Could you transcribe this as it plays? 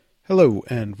Hello,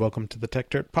 and welcome to the Tech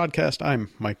Dirt Podcast. I'm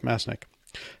Mike Masnick.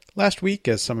 Last week,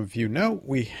 as some of you know,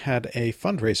 we had a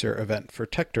fundraiser event for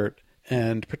Tech Dirt,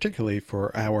 and particularly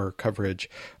for our coverage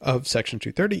of Section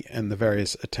 230 and the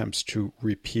various attempts to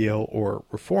repeal or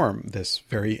reform this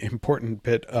very important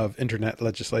bit of internet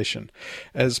legislation.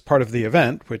 As part of the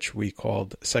event, which we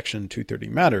called Section 230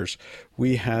 Matters,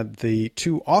 we had the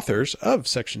two authors of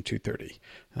Section 230.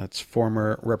 That's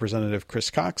former Representative Chris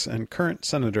Cox and current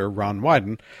Senator Ron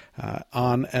Wyden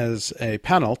on as a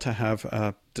panel to have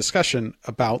a discussion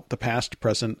about the past,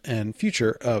 present, and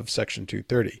future of Section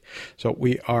 230. So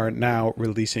we are now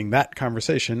releasing that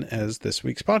conversation as this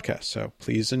week's podcast. So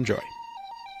please enjoy.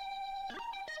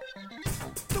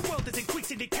 The world is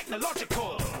increasingly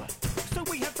technological, so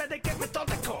we have better get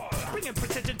methodical, bringing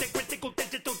precision to critical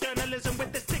digital journalism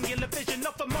with the singular vision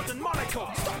of a modern monocle,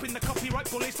 stopping the copyright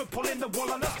bullies from pulling the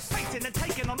wool on us, facing and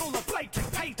taking on all the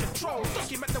blatant patent trolls,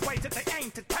 document the ways that they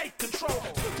aim to take control,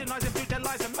 scrutinize and view their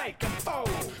lies and make them fold.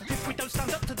 If we don't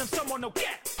stand up to them, someone will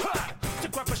get hurt. So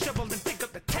grab a shovel and dig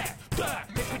up the tech dirt.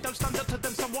 If we don't stand up to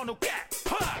them, someone will get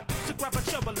hurt. So grab a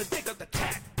shovel and dig up the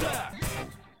tech dirt.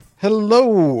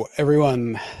 Hello,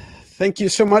 everyone. Thank you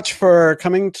so much for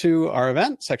coming to our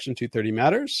event, Section 230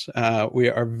 Matters. We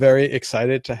are very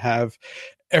excited to have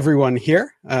everyone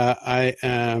here. I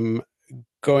am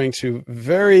going to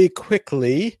very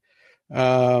quickly,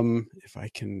 if I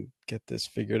can get this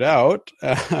figured out,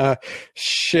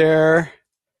 share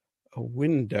a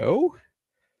window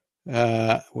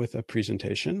with a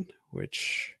presentation,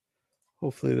 which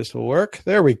hopefully this will work.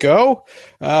 There we go.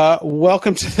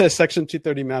 Welcome to the Section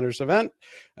 230 Matters event.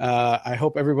 I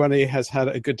hope everybody has had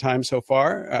a good time so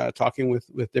far talking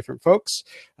with different folks.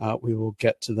 We will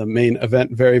get to the main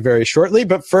event very, very shortly.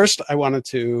 But first, I wanted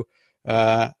to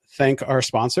thank our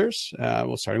sponsors.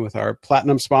 We'll starting with our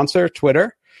platinum sponsor,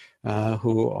 Twitter,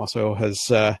 who also has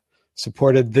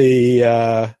supported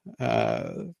the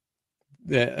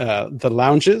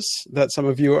lounges that some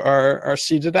of you are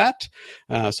seated at.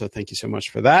 So thank you so much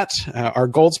for that. Our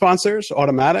gold sponsors,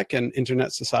 Automatic and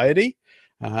Internet Society.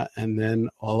 And then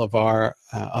all of our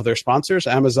other sponsors,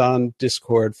 Amazon,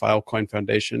 Discord, Filecoin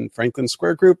Foundation, Franklin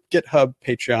Square Group, GitHub,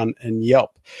 Patreon, and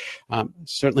Yelp.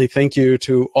 Certainly thank you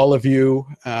to all of you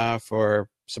for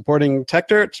supporting Tech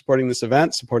Dirt, supporting this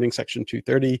event, supporting Section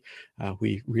 230.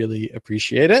 We really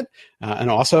appreciate it.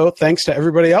 And also thanks to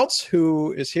everybody else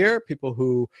who is here, people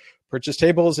who purchase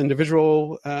tables,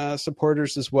 individual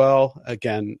supporters as well.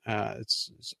 Again,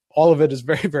 all of it is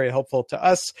very, very helpful to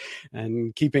us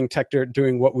and keeping Tech Dirt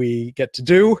doing what we get to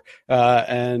do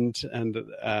and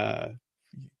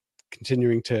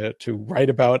continuing to write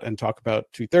about and talk about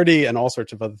 230 and all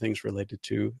sorts of other things related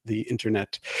to the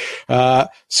internet.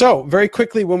 So very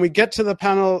quickly, when we get to the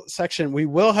panel section, we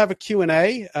will have a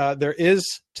Q&A. There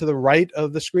is, to the right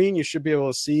of the screen, you should be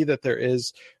able to see that there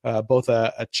is both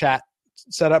a chat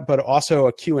setup, but also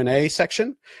a Q&A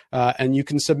section. And you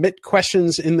can submit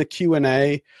questions in the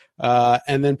Q&A,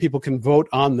 and then people can vote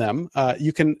on them.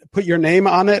 You can put your name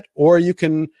on it, or you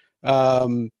can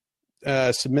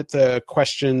submit the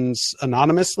questions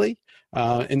anonymously.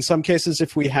 In some cases,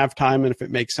 if we have time and if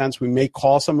it makes sense, we may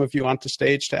call some of you onto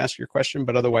stage to ask your question,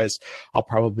 but otherwise I'll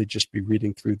probably just be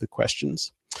reading through the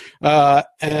questions.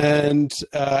 And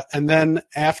then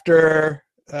after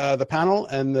the panel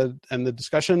and the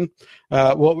discussion,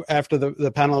 after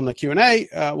the panel and the Q&A,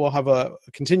 we'll have a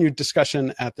continued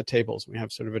discussion at the tables. We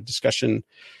have sort of a discussion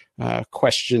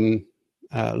question,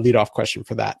 lead-off question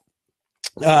for that.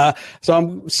 So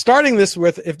I'm starting this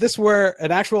with, if this were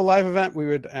an actual live event, we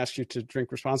would ask you to drink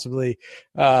responsibly,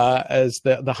 as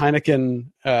the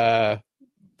Heineken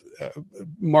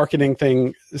marketing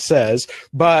thing says.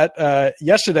 But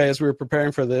yesterday, as we were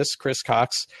preparing for this, Chris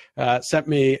Cox sent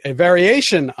me a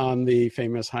variation on the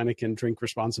famous Heineken drink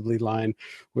responsibly line,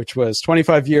 which was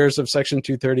 25 years of Section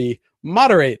 230,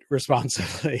 moderate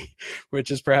responsibly,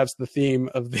 which is perhaps the theme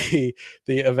of the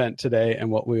event today and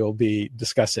what we will be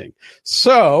discussing.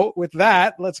 So with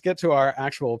that, let's get to our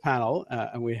actual panel.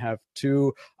 And we have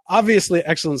two obviously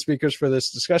excellent speakers for this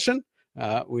discussion.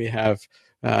 We have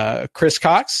Chris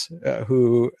Cox,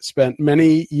 who spent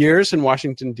many years in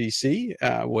Washington, D.C.,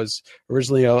 was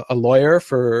originally a lawyer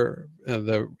for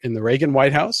in the Reagan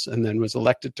White House, and then was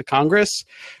elected to Congress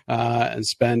and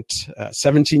spent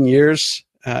 17 years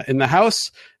in the House,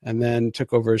 and then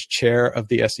took over as chair of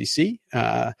the SEC.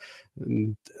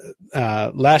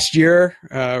 Last year,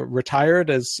 retired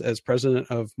as president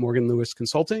of Morgan Lewis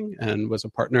Consulting and was a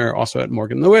partner also at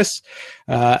Morgan Lewis,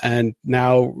 and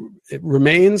now it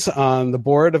remains on the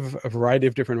board of a variety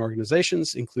of different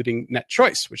organizations, including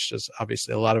NetChoice, which does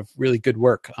obviously a lot of really good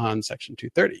work on Section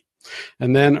 230.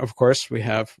 And then, of course, we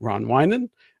have Ron Wyden,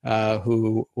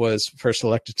 who was first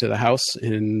elected to the House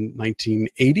in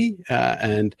 1980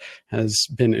 and has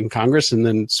been in Congress and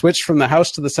then switched from the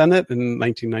House to the Senate in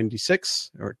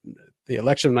 1996, or the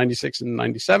election of 96 and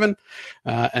 97,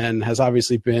 and has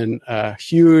obviously been a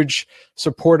huge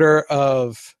supporter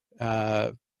of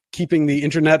keeping the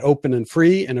internet open and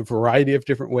free in a variety of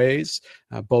different ways,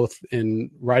 both in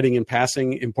writing and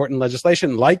passing important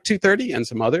legislation like 230 and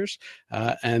some others,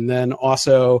 and then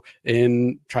also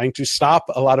in trying to stop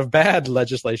a lot of bad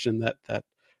legislation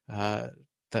that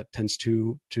tends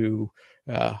to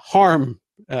harm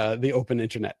the open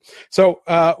internet. So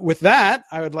with that,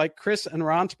 I would like Chris and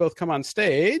Ron to both come on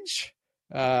stage.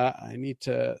 I need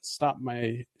to stop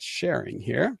my sharing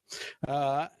here.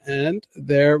 And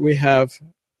there we have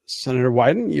Senator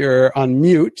Wyden. You're on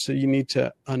mute, so you need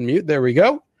to unmute. There we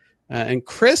go. And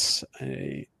Chris,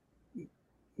 I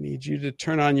need you to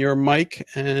turn on your mic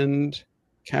and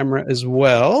camera as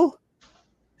well.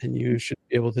 And you should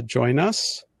be able to join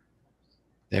us.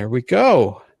 There we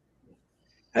go.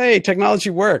 Hey, technology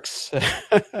works.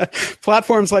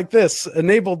 Platforms like this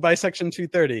enabled by Section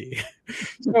 230.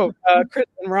 So, Chris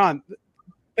and Ron,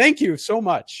 thank you so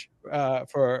much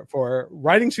for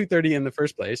writing 230 in the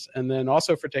first place, and then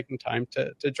also for taking time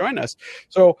to join us.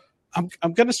 So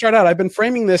I'm going to start out. I've been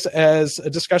framing this as a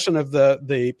discussion of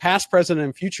the past, present,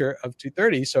 and future of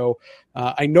 230. So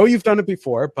I know you've done it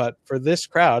before, but for this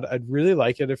crowd, I'd really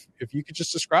like it if you could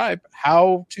just describe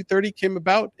how 230 came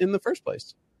about in the first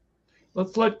place.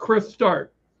 Let's let Chris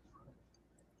start.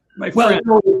 My friend.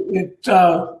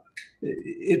 Well,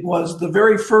 it was the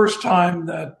very first time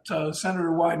that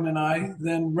Senator Wyden and I,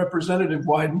 then Representative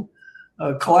Wyden,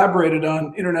 collaborated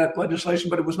on internet legislation,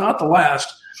 but it was not the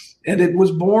last. And it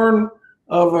was born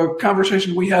of a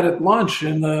conversation we had at lunch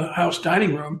in the House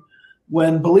dining room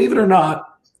when, believe it or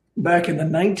not, back in the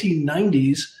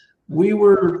 1990s, we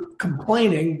were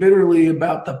complaining bitterly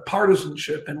about the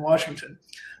partisanship in Washington.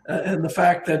 And the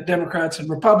fact that Democrats and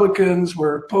Republicans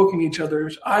were poking each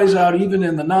other's eyes out, even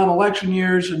in the non-election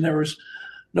years, and there was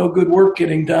no good work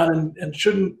getting done, and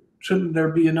shouldn't there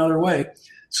be another way?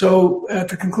 So at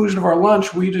the conclusion of our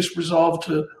lunch, we just resolved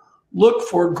to look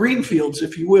for green fields,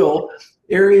 if you will,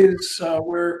 areas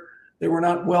where there were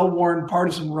not well-worn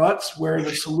partisan ruts, where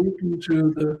the solution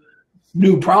to the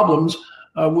new problems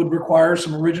would require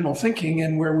some original thinking,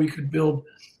 and where we could build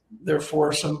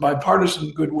therefore some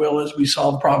bipartisan goodwill as we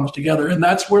solve problems together. And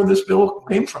that's where this bill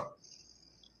came from.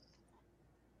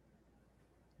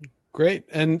 Great.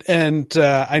 And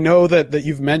I know that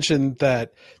you've mentioned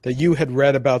that you had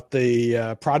read about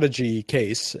the Prodigy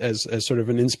case as sort of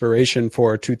an inspiration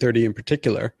for 230 in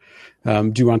particular.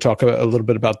 Do you want to talk a little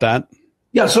bit about that?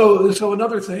 Yeah. So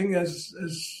another thing, as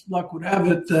luck would have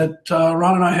it, that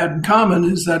Ron and I had in common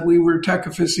is that we were tech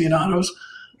aficionados.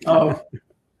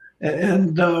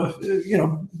 And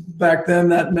back then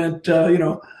that meant,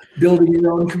 building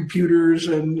your own computers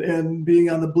and being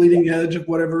on the bleeding edge of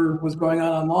whatever was going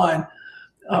on online.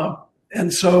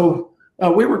 And so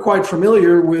we were quite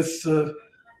familiar with the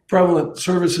prevalent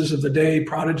services of the day,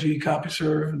 Prodigy,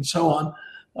 CompuServe, and so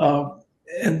on.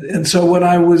 And so when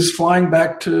I was flying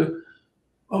back to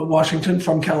Washington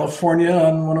from California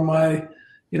on one of my,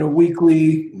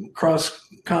 weekly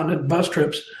cross-continent bus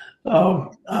trips,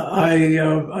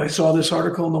 I saw this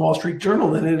article in the Wall Street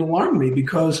Journal, and it alarmed me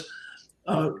because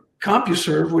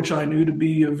CompuServe, which I knew to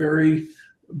be a very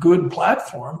good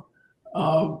platform,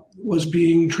 was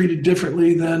being treated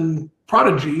differently than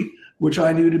Prodigy, which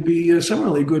I knew to be a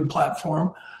similarly good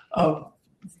platform,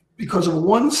 because of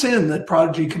one sin that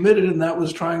Prodigy committed, and that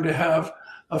was trying to have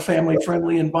a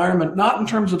family-friendly environment, not in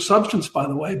terms of substance, by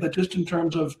the way, but just in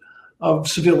terms of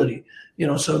civility.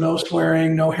 So no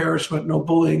swearing, no harassment, no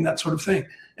bullying, that sort of thing.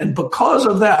 And because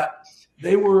of that,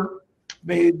 they were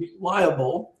made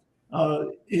liable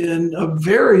in a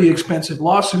very expensive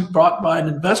lawsuit brought by an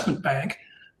investment bank,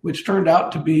 which turned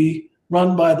out to be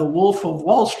run by the Wolf of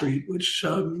Wall Street, which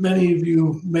many of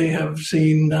you may have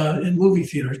seen in movie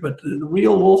theaters. But the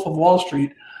real Wolf of Wall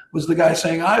Street was the guy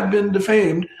saying, "I've been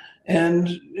defamed," and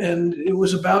it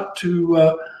was about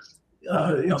to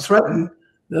threaten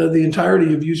the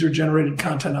entirety of user-generated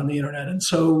content on the internet. And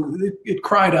so it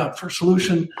cried out for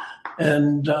solution,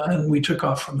 and we took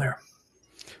off from there.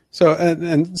 So,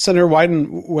 and Senator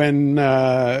Wyden, when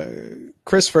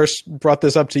Chris first brought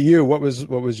this up to you, what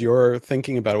was your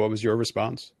thinking about it? What was your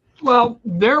response? Well,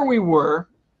 there we were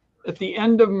at the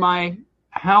end of my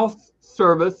House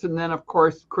service, and then, of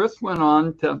course, Chris went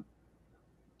on to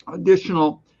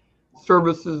additional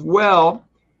service as well.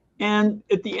 And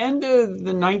at the end of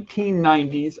the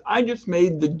 1990s, I just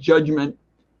made the judgment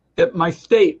at my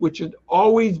state, which had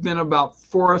always been about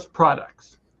forest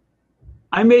products,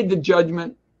 I made the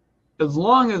judgment, as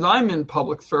long as I'm in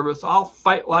public service, I'll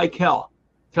fight like hell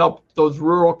to help those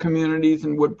rural communities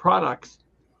and wood products.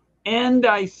 And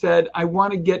I said, I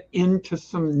want to get into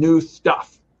some new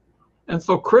stuff. And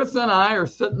so Chris and I are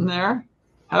sitting there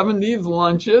having these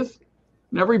lunches,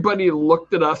 and everybody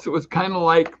looked at us. It was kind of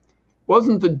like,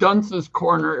 wasn't the dunce's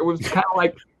corner. It was kind of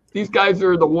like, these guys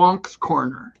are the wonks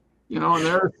corner, you know, and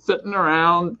they're sitting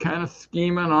around kind of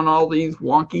scheming on all these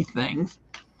wonky things.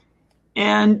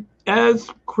 And as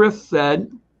Chris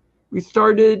said, we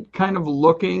started kind of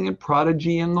looking at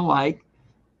Prodigy and the like.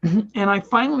 And I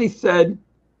finally said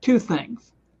two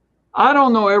things. I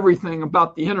don't know everything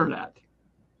about the internet,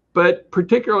 but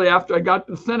particularly after I got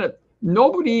to the Senate,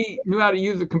 nobody knew how to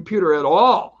use a computer at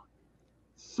all.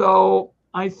 So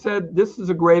I said, this is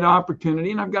a great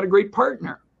opportunity, and I've got a great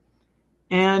partner.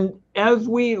 And as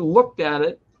we looked at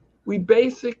it, we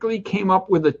basically came up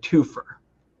with a twofer.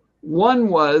 One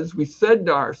was, we said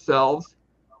to ourselves,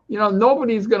 you know,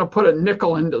 nobody's going to put a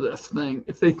nickel into this thing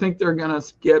if they think they're going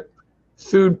to get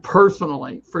sued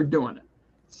personally for doing it.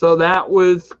 So that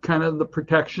was kind of the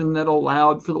protection that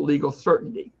allowed for the legal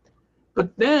certainty.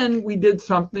 But then we did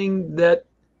something that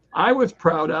I was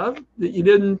proud of, that you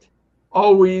didn't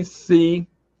always see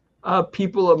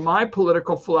people of my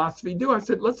political philosophy do. I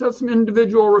said, let's have some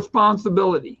individual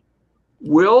responsibility.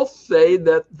 We'll say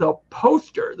that the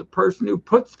poster, the person who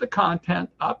puts the content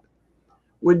up,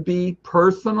 would be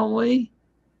personally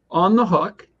on the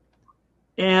hook.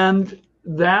 And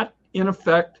that, in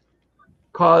effect,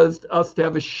 caused us to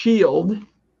have a shield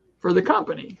for the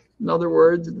company. In other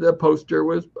words, the poster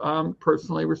was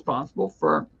personally responsible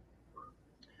for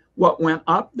what went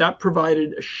up. That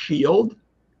provided a shield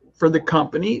for the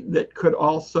company that could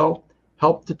also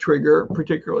help to trigger,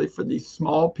 particularly for these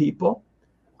small people,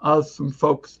 some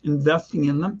folks investing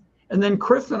in them. And then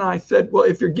Chris and I said, well,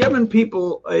 if you're giving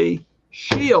people a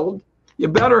shield, you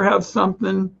better have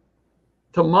something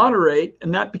to moderate.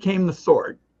 And that became the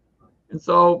sword. And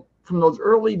so from those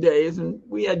early days, and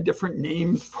we had different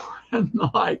names for it and the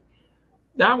like,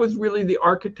 that was really the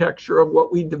architecture of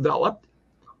what we developed.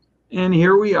 And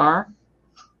here we are,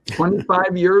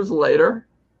 25 years later.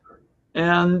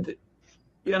 And,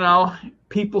 you know,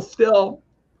 people still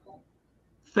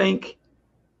think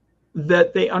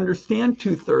that they understand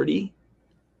 230,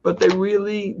 but they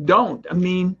really don't. I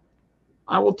mean,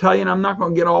 I will tell you, and I'm not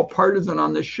going to get all partisan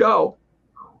on this show,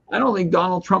 I don't think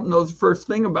Donald Trump knows the first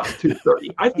thing about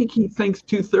 230. I think he thinks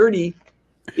 230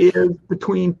 is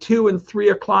between 2 and 3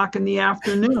 o'clock in the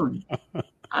afternoon.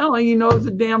 I don't think he knows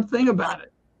a damn thing about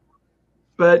it.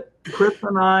 But Chris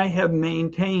and I have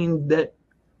maintained that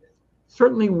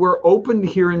certainly we're open to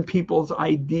hearing people's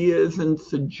ideas and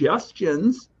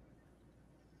suggestions.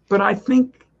 But I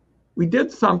think we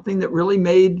did something that really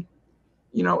made,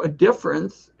 you know, a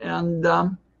difference. And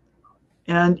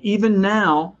even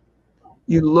now,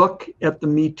 you look at the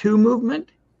Me Too movement,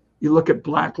 you look at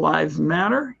Black Lives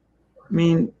Matter. I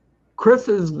mean, Chris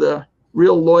is the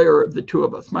real lawyer of the two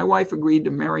of us. My wife agreed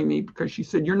to marry me because she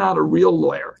said, you're not a real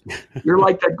lawyer. You're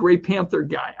like that Gray Panther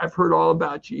guy. I've heard all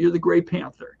about you. You're the Gray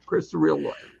Panther. Chris, the real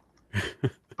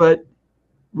lawyer. But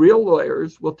real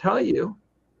lawyers will tell you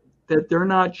that they're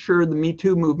not sure the Me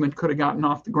Too movement could have gotten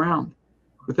off the ground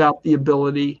without the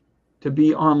ability to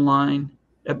be online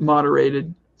at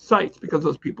moderated sites because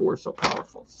those people were so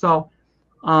powerful. So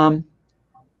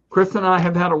Chris and I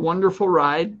have had a wonderful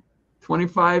ride,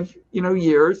 25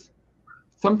 years.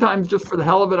 Sometimes just for the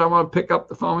hell of it, I want to pick up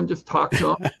the phone and just talk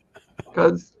to him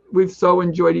because we've so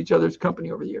enjoyed each other's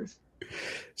company over the years.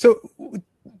 So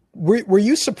were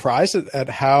you surprised at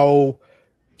how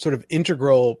sort of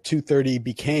integral 230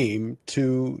 became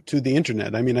to the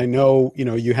internet? I mean, I know,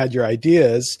 you had your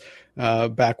ideas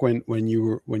back when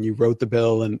you wrote the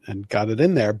bill and got it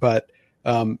in there, but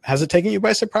has it taken you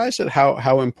by surprise at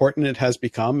how important it has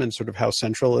become and sort of how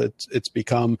central it's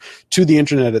become to the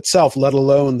internet itself, let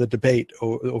alone the debate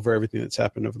over everything that's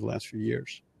happened over the last few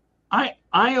years? I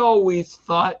always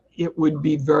thought it would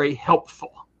be very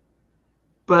helpful,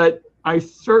 but I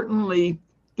certainly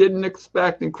didn't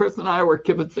expect, and Chris and I were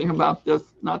kibitzing about this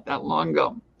not that long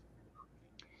ago.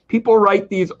 People write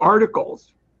these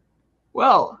articles.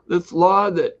 Well, this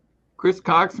law that Chris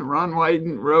Cox and Ron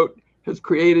Wyden wrote has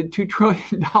created $2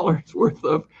 trillion worth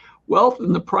of wealth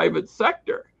in the private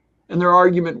sector. And their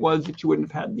argument was that you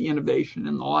wouldn't have had the innovation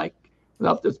and the like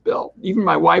without this bill. Even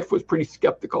my wife was pretty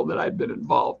skeptical that I'd been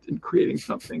involved in creating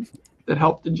something that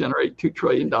helped to generate $2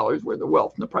 trillion worth of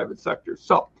wealth in the private sector.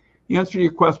 So the answer to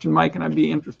your question, Mike, and I'd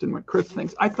be interested in what Chris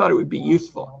thinks, I thought it would be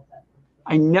useful.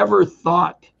 I never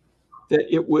thought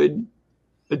that it would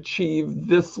achieve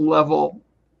this level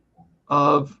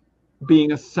of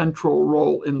being a central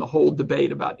role in the whole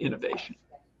debate about innovation.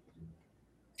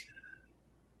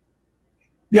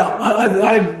 Yeah,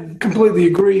 I completely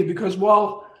agree, because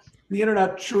while the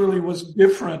internet surely was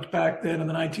different back then in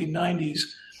the 1990s,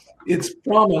 its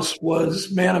promise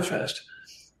was manifest.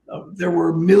 There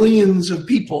were millions of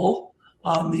people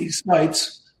on these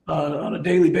sites on a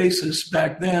daily basis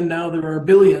back then. Now there are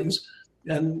billions,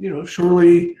 and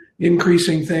surely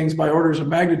increasing things by orders of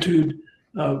magnitude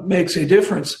makes a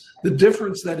difference. The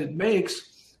difference that it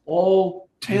makes all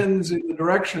tends in the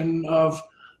direction of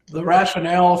the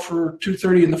rationale for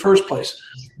 230 in the first place.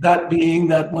 That being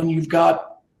that when you've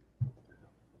got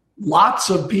lots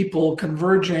of people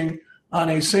converging on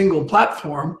a single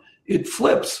platform, it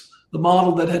flips the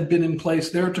model that had been in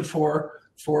place theretofore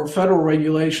for federal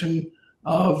regulation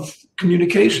of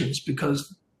communications,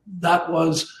 because that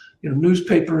was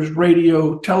newspapers,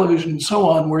 radio, television, and so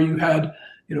on, where you had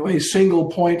a single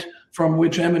point from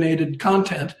which emanated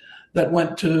content that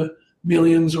went to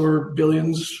millions or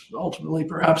billions, ultimately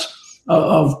perhaps,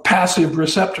 of passive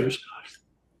receptors.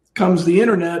 Comes the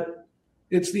internet,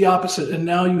 it's the opposite. And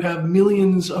now you have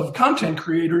millions of content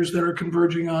creators that are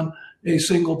converging on a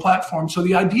single platform. So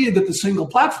the idea that the single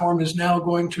platform is now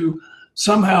going to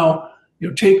somehow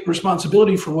take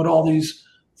responsibility for what all these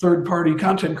third-party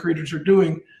content creators are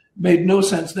doing made no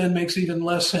sense then, makes even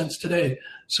less sense today.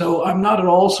 So I'm not at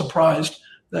all surprised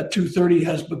that 230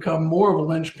 has become more of a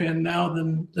linchpin now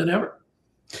than ever.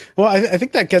 Well, I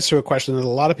think that gets to a question that a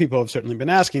lot of people have certainly been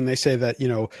asking. They say that,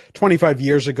 25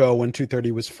 years ago when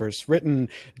 230 was first written,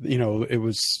 it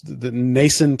was the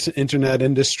nascent internet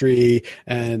industry.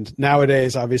 And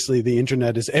nowadays, obviously, the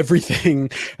internet is everything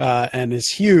and is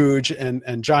huge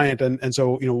and giant. And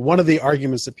so, one of the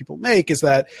arguments that people make is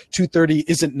that 230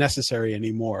 isn't necessary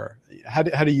anymore. How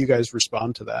do you guys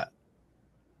respond to that?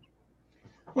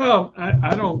 Well,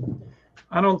 I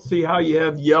don't see how you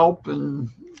have Yelp and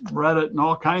Reddit and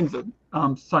all kinds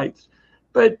of sites.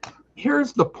 But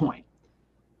here's the point.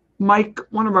 Mike,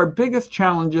 one of our biggest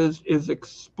challenges is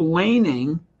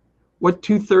explaining what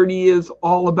 230 is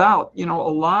all about. A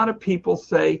lot of people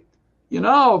say,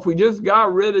 if we just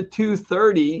got rid of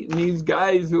 230 and these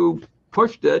guys who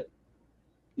pushed it,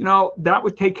 that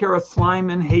would take care of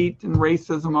slime and hate and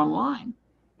racism online.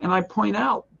 And I point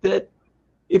out that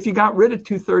if you got rid of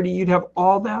 230, you'd have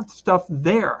all that stuff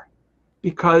there,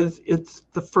 because it's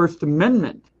the First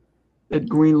Amendment that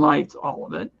green lights all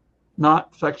of it,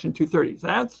 not Section 230. So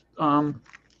that's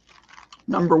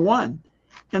number one.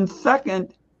 And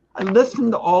second, I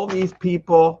listened to all these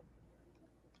people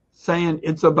saying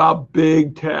it's about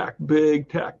big tech, big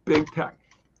tech, big tech.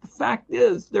 The fact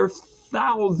is, there's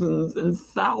thousands and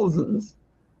thousands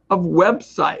of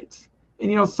websites.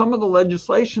 And, some of the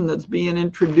legislation that's being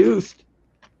introduced,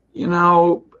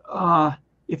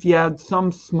 if you had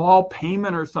some small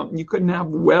payment or something, you couldn't have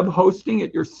web hosting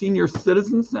at your senior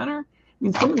citizen center. I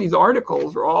mean, some of these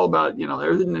articles are all about,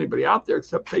 there isn't anybody out there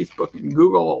except Facebook and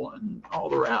Google and all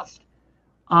the rest.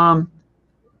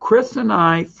 Chris and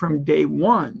I, from day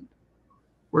one,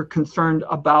 were concerned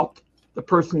about the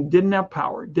person who didn't have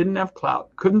power, didn't have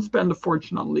clout, couldn't spend a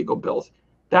fortune on legal bills.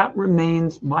 That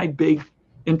remains my big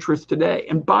interest today.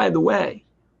 And by the way,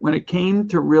 when it came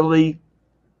to really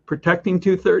protecting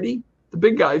 230, the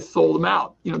big guys sold them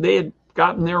out. They had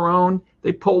gotten their own.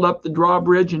 They pulled up the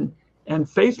drawbridge, and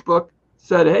Facebook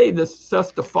said, hey, this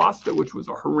SESTA FOSTA, which was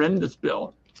a horrendous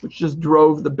bill, which just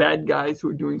drove the bad guys who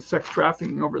were doing sex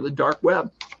trafficking over the dark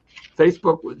web.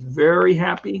 Facebook was very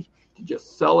happy to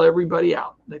just sell everybody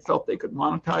out. They felt they could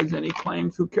monetize any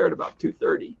claims. Who cared about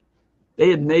 230? They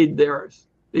had made theirs.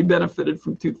 They benefited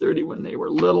from 230 when they were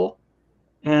little.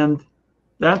 And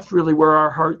that's really where our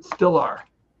hearts still are.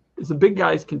 Is the big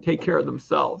guys can take care of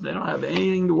themselves. They don't have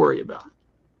anything to worry about.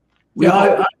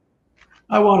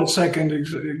 I want to second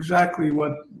exactly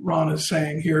what Ron is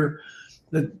saying here,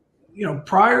 that,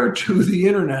 prior to the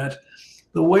internet,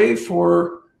 the way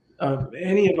for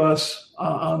any of us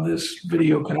on this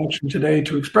video connection today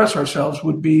to express ourselves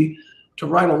would be to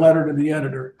write a letter to the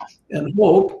editor and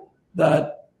hope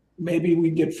that maybe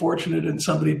we'd get fortunate and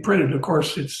somebody printed. Of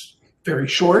course, it's very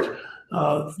short.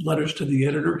 Letters to the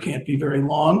editor can't be very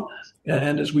long.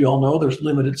 And as we all know, there's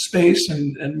limited space.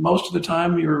 And most of the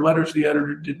time, your letters to the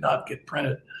editor did not get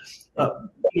printed.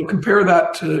 Compare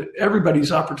that to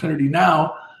everybody's opportunity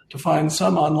now to find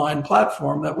some online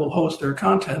platform that will host their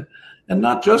content. And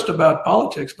not just about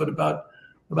politics, but about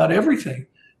everything.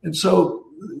 And so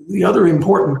the other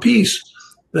important piece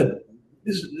that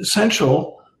is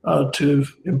essential to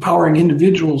empowering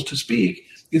individuals to speak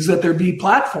is that there be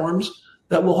platforms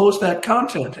that will host that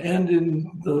content. And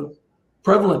in the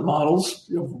prevalent models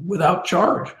without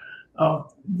charge.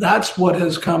 That's what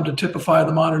has come to typify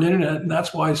the modern internet, and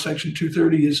that's why Section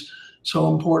 230 is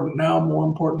so important now, more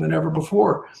important than ever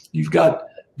before. You've got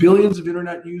billions of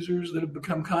internet users that have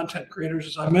become content creators,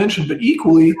 as I mentioned, but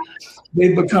equally,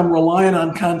 they've become reliant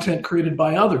on content created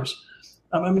by others.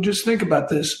 I mean, just think about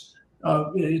this.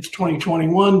 It's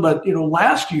 2021, but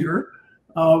last year,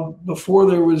 before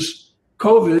there was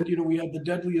COVID, we had the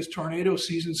deadliest tornado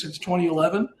season since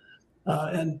 2011,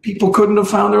 and people couldn't have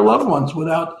found their loved ones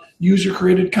without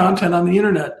user-created content on the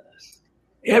internet.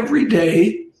 Every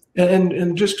day,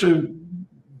 and just to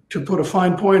put a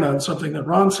fine point on something that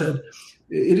Ron said,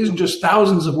 it isn't just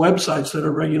thousands of websites that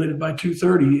are regulated by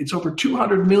 230. It's over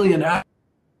 200 million apps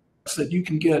that you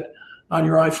can get on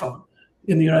your iPhone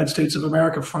in the United States of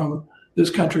America from this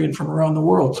country and from around the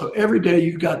world. So every day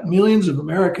you've got millions of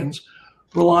Americans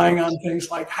relying on things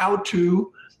like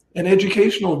how-to and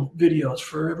educational videos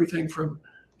for everything from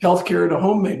healthcare to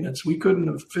home maintenance. We couldn't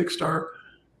have fixed our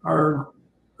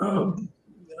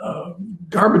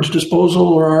garbage disposal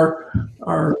or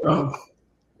our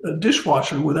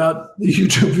dishwasher without the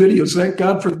YouTube videos. Thank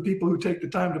God for the people who take the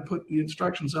time to put the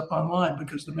instructions up online,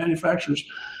 because the manufacturers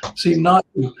seem not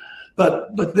to.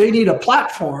 But they need a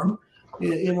platform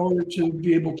in order to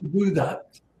be able to do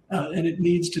that. And it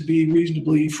needs to be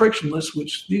reasonably frictionless,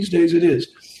 which these days it is.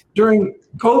 During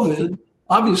COVID,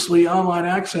 obviously online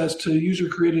access to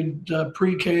user-created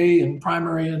pre-K and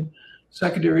primary and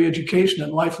secondary education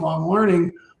and lifelong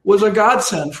learning was a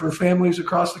godsend for families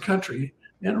across the country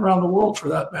and around the world, for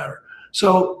that matter.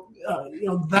 So,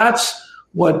 that's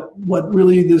what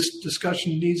really this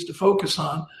discussion needs to focus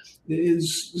on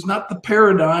is not the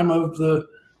paradigm of the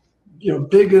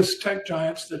biggest tech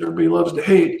giants that everybody loves to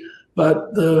hate,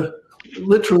 but the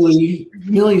literally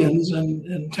millions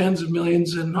and tens of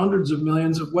millions and hundreds of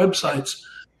millions of websites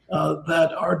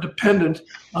that are dependent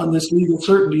on this legal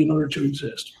certainty in order to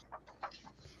exist.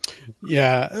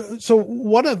 Yeah. So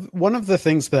one of the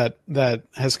things that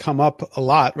has come up a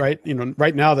lot, right?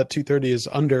 Right now that 230 is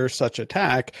under such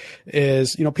attack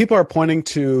is, people are pointing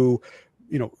to,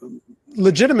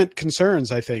 legitimate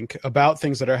concerns, I think, about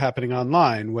things that are happening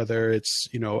online, whether it's,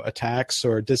 attacks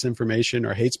or disinformation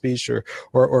or hate speech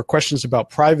or questions about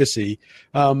privacy.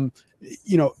 And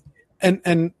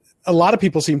a lot of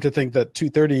people seem to think that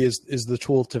 230 is the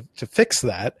tool to fix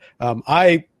that.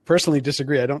 I personally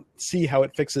disagree. I don't see how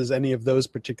it fixes any of those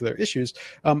particular issues.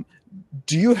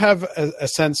 Do you have a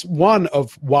sense, one,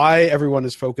 of why everyone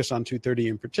is focused on 230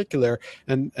 in particular,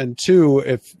 and two,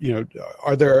 if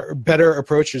are there better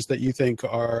approaches that you think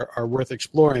are worth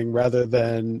exploring rather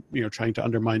than trying to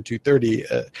undermine 230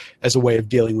 as a way of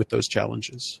dealing with those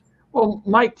challenges? Well,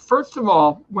 Mike, first of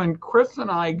all, when Chris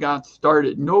and I got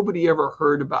started, nobody ever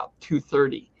heard about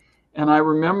 230, and I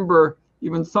remember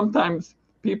even sometimes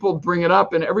people bring it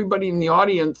up and everybody in the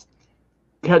audience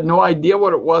had no idea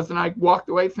what it was. And I walked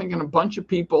away thinking a bunch of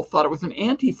people thought it was an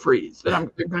antifreeze, that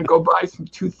they're going to go buy some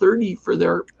 230 for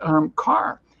their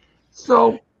car.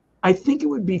 So I think it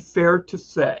would be fair to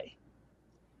say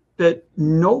that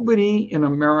nobody in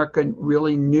America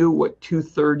really knew what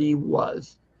 230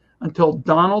 was until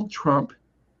Donald Trump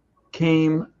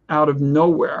came out of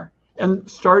nowhere and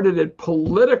started at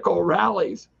political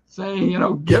rallies saying,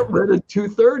 get rid of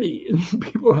 230. And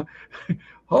people,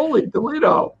 holy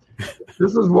Toledo,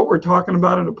 this is what we're talking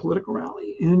about at a political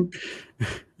rally. And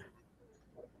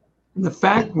the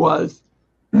fact was,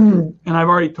 and I've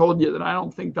already told you that I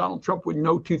don't think Donald Trump would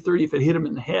know 230 if it hit him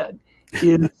in the head,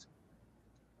 is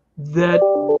that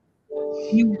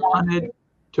he wanted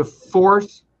to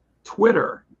force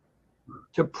Twitter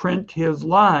to print his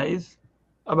lies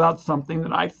about something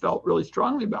that I felt really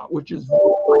strongly about, which is,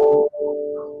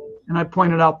 and I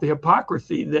pointed out the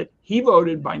hypocrisy that he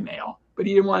voted by mail, but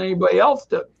he didn't want anybody else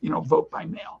to, vote by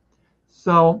mail.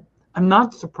 So I'm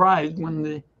not surprised when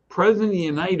the President of the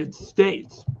United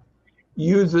States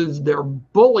uses their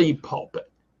bully pulpit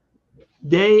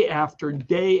day after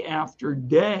day after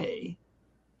day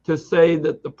to say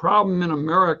that the problem in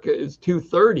America is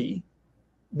 230,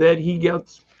 that he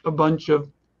gets a bunch of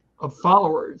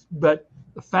followers. But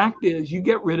the fact is, you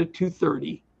get rid of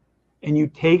 230 and you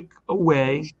take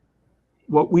away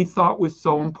what we thought was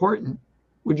so important,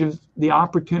 which is the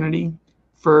opportunity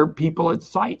for people at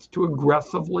sites to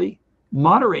aggressively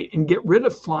moderate and get rid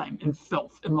of slime and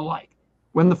filth and the like,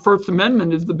 when the First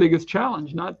Amendment is the biggest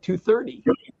challenge, not 230.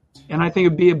 And I think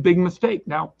it'd be a big mistake.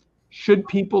 Now, should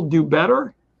people do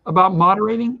better about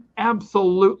moderating?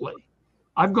 Absolutely.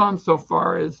 I've gone so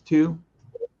far as to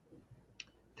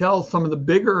tell some of the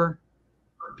bigger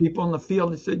people in the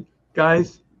field, I said,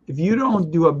 guys, if you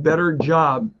don't do a better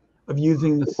job of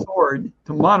using the sword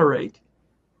to moderate,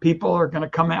 people are going to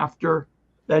come after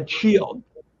that shield.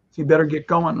 So you better get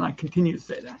going. And I continue to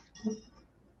say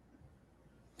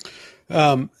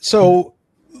that. So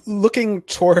looking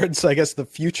towards, I guess, the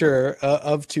future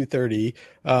of 230,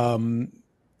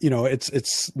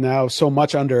 it's now so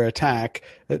much under attack.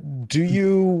 Do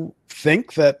you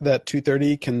think that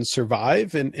 230 can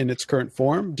survive in its current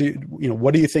form?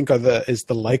 What do you think is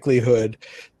the likelihood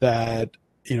that,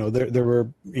 there were,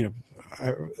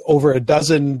 over a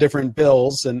dozen different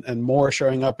bills and more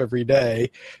showing up every day?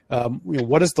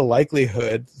 What is the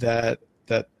likelihood that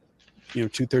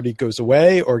 230 goes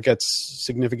away or gets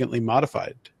significantly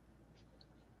modified?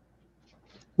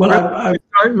 Well, I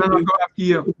start and then I'll go after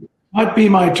you. Might be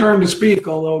my turn to speak,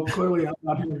 although clearly I'm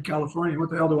not here in California. What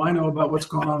the hell do I know about what's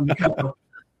going on in the Capitol?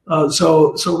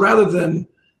 So rather than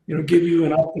give you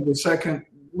an up to the second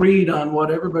read on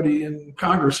what everybody in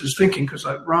Congress is thinking, because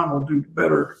Ron will do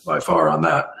better by far on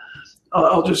that,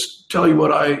 I'll just tell you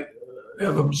what I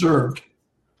have observed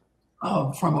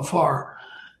from afar,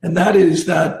 and that is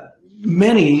that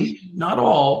many, not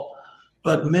all,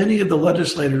 but many of the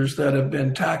legislators that have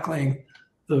been tackling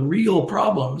the real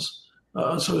problems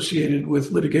associated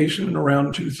with litigation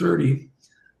around 230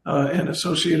 and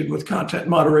associated with content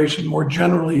moderation more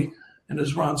generally, and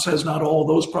as Ron says, not all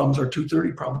those problems are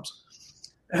 230 problems,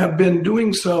 have been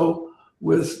doing so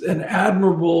with an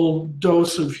admirable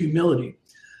dose of humility.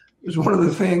 It's one of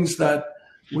the things that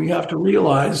we have to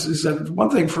realize is that it's one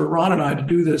thing for Ron and I to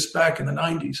do this back in the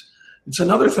 90s. It's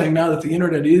another thing now that the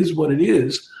internet is what it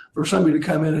is for somebody to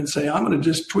come in and say, I'm going to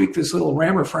just tweak this little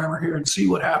rammer here and see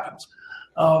what happens.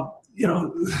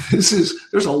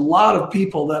 There's a lot of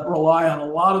people that rely on a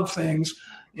lot of things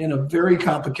in a very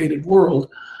complicated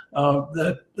world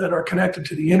that are connected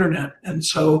to the internet. And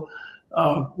so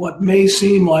what may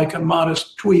seem like a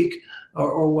modest tweak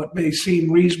or what may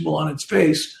seem reasonable on its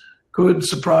face could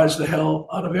surprise the hell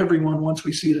out of everyone once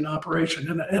we see it in operation.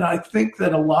 And I think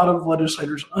that a lot of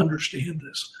legislators understand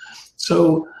this.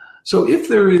 So if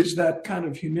there is that kind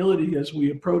of humility as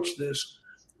we approach this,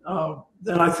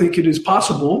 then I think it is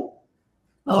possible.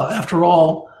 After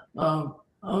all,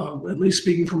 at least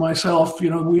speaking for myself,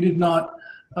 we did not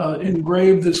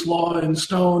engrave this law in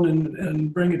stone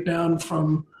and bring it down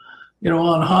from,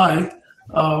 on high.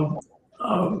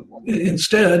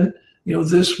 Instead,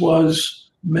 this was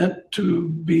meant to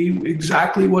be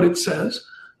exactly what it says.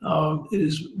 It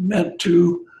is meant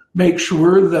to make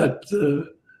sure that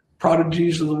the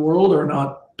prodigies of the world are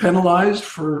not penalized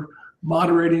for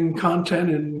moderating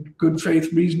content in good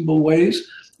faith, reasonable ways,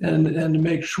 and to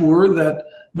make sure that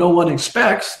no one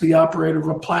expects the operator of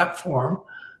a platform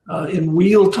in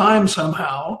real time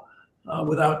somehow,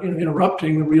 without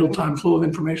interrupting the real time flow of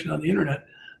information on the internet,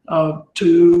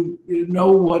 to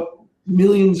know what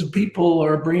millions of people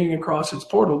are bringing across its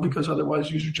portal, because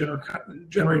otherwise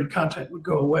user-generated content would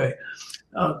go away.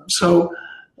 So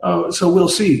we'll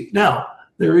see. Now,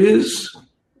 there is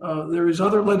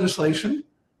other legislation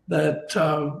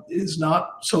that is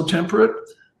not so temperate,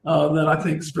 that I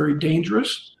think is very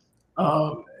dangerous.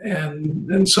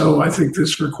 And so I think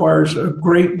this requires a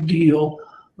great deal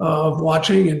of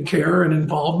watching and care and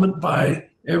involvement by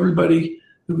everybody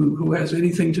who has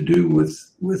anything to do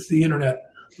with the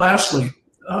internet. Lastly,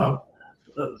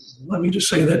 let me just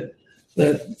say that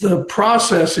the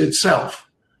process itself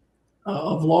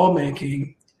of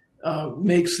lawmaking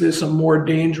makes this a more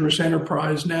dangerous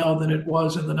enterprise now than it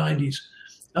was in the 90s.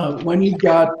 When you've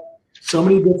got so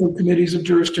many different committees of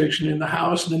jurisdiction in the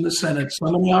House and in the Senate,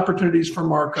 so many opportunities for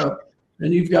markup,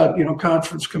 and you've got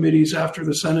conference committees after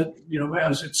the Senate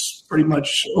has its pretty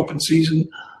much open season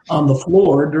on the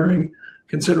floor during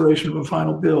consideration of a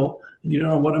final bill, and you don't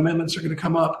know what amendments are going to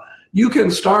come up. You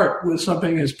can start with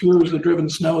something as pure as the driven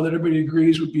snow that everybody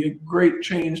agrees would be a great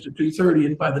change to 230,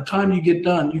 and by the time you get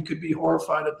done, you could be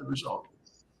horrified at the result.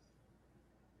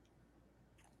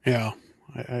 Yeah.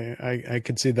 I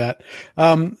could see that.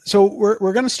 So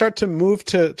we're going to start to move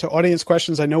to audience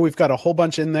questions. I know we've got a whole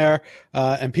bunch in there,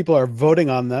 and people are voting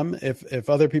on them. If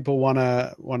other people want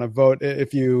to vote,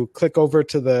 if you click over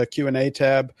to the Q&A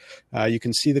tab, you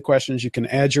can see the questions. You can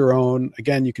add your own.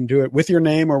 Again, you can do it with your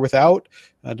name or without,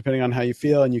 depending on how you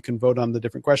feel, and you can vote on the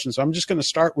different questions. So I'm just going to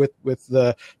start with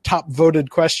the top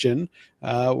voted question,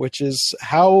 which is,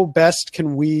 how best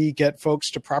can we get folks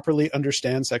to properly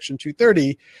understand Section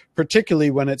 230, particularly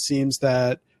when it seems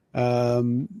that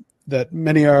that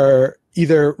many are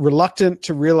either reluctant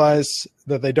to realize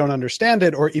that they don't understand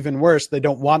it, or even worse, they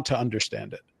don't want to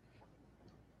understand it?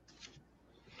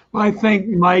 Well, I think,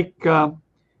 Mike,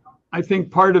 I think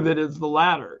part of it is the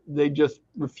latter. They just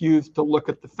refuse to look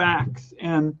at the facts.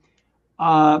 And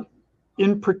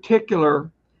in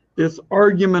particular, this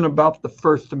argument about the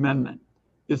First Amendment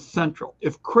is central.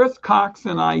 If Chris Cox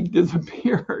and I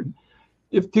disappeared,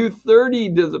 if 230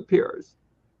 disappears,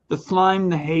 the slime,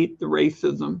 the hate, the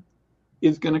racism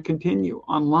is going to continue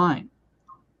online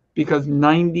because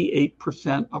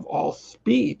 98% of all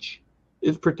speech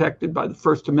is protected by the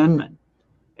First Amendment.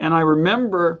 And I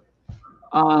remember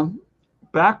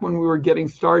back when we were getting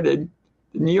started,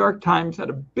 the New York Times had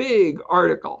a big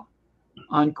article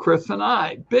on Chris and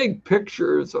I, big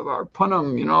pictures of our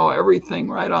punum, everything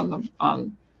right on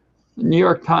the New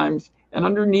York Times. And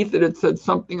underneath it, it said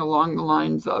something along the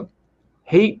lines of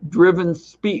hate-driven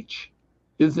speech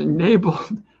is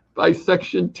enabled by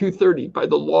Section 230, by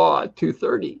the law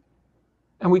 230.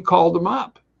 And we called them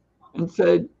up and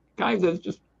said, guys, that's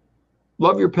just,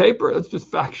 love your paper. That's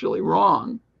just factually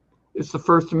wrong. It's the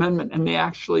First Amendment. And they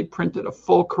actually printed a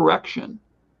full correction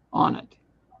on it.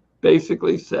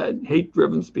 Basically said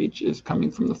hate-driven speech is coming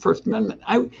from the First Amendment.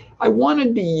 I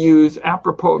wanted to use,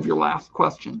 apropos of your last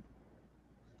question,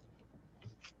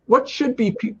 what should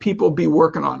people be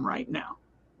working on right now?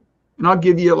 And I'll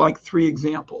give you like 3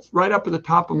 examples. Right up at the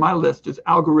top of my list is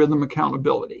algorithm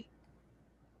accountability.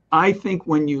 I think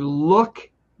when you look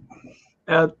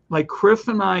at, like Chris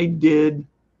and I did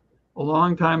a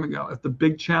long time ago, at the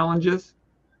big challenges,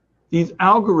 these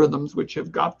algorithms, which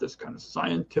have got this kind of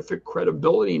scientific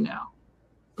credibility now,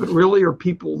 but really are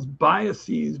people's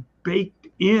biases baked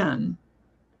in,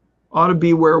 ought to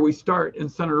be where we start.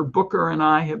 And Senator Booker and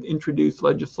I have introduced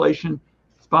legislation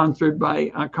sponsored by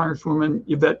Congresswoman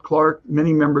Yvette Clarke.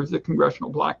 Many members of the Congressional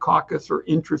Black Caucus are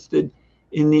interested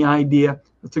in the idea.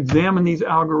 Let's examine these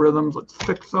algorithms. Let's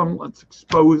fix them. Let's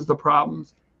expose the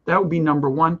problems. That would be number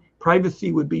 1.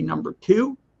 Privacy would be number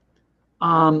 2.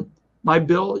 My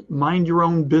bill, Mind Your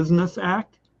Own Business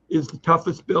Act, is the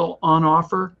toughest bill on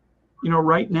offer,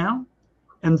 right now.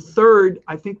 And third,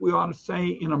 I think we ought to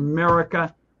say in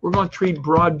America, we're going to treat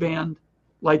broadband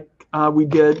like we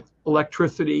did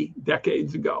electricity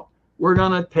decades ago. We're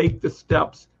going to take the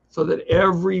steps so that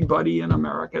everybody in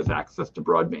America has access to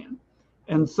broadband.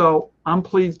 And so I'm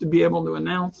pleased to be able to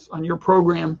announce on your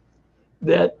program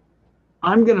that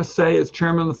I'm going to say, as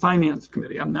chairman of the Finance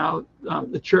Committee, I'm now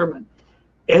the chairman,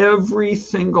 every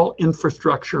single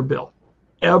infrastructure bill,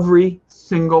 every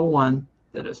single one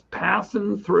that is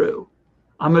passing through,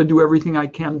 I'm going to do everything I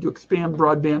can to expand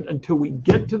broadband until we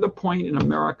get to the point in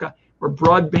America where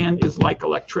broadband is like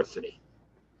electricity.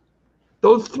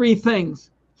 Those 3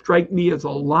 things strike me as a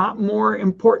lot more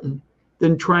important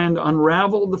than trying to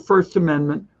unravel the First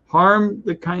Amendment, harm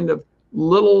the kind of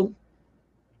little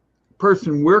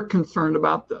person we're concerned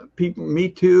about, the people, Me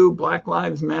Too, Black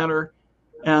Lives Matter,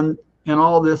 and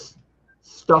all this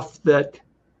stuff that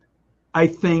I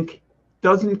think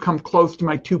doesn't come close to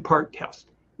my 2-part test.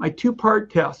 My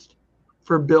 2-part test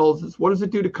for bills is, what does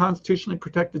it do to constitutionally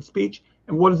protected speech,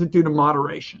 and what does it do to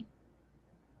moderation?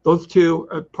 Those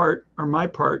 2 are my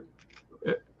part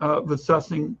of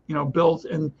assessing, bills,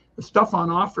 and the stuff on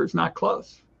offer is not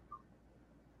close.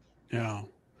 Yeah.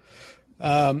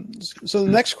 So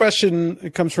the next question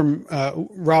comes from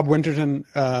Rob Winterton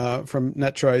from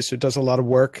NetChoice, who does a lot of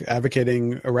work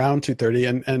advocating around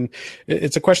 230. And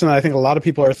it's a question that I think a lot of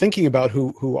people are thinking about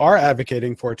who are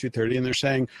advocating for 230. And they're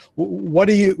saying, what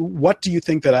do you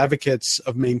think that advocates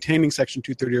of maintaining Section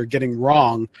 230 are getting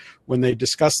wrong when they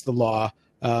discuss the law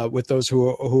with those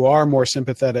who are more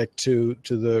sympathetic to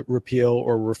the repeal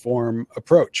or reform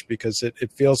approach? Because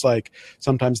it feels like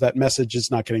sometimes that message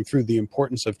is not getting through, the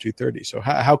importance of 230. So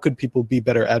how could people be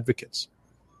better advocates?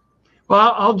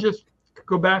 Well, I'll just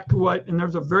go back to and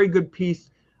there's a very good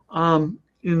piece in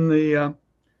the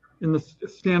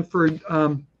Stanford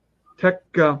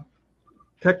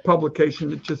tech publication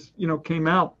that just came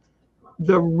out.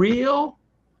 The real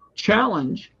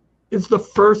challenge is the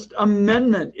First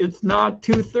Amendment. It's not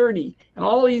 230. And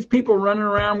all these people running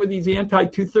around with these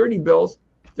anti-230 bills,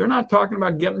 they're not talking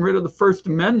about getting rid of the First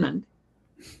Amendment,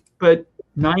 but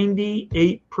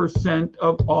 98%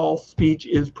 of all speech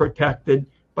is protected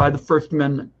by the First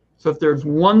Amendment. So if there's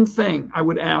one thing I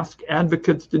would ask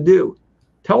advocates to do,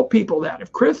 tell people that.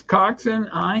 If Chris Cox and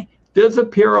I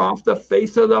disappear off the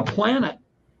face of the planet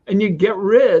and you get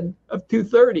rid of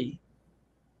 230,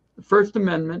 the First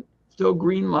Amendment still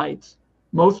green lights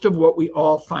most of what we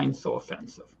all find so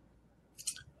offensive.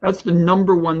 That's the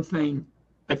number one thing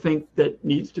I think that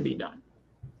needs to be done.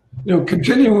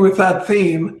 Continuing with that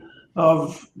theme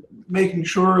of making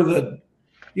sure that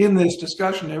in this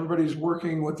discussion everybody's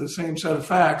working with the same set of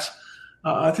facts,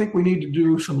 I think we need to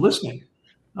do some listening.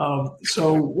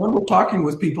 So when we're talking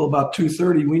with people about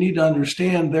 230, we need to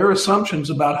understand their assumptions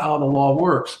about how the law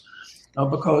works.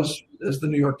 because, as the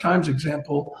New York Times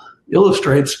example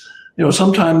illustrates,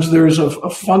 sometimes there's a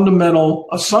fundamental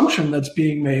assumption that's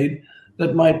being made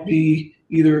that might be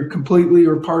either completely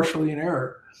or partially in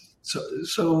error.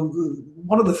 So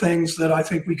one of the things that I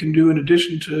think we can do, in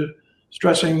addition to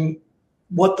stressing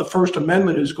what the First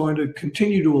Amendment is going to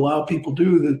continue to allow people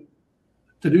to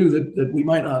do that we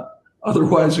might not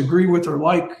otherwise agree with or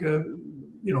like,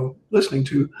 listening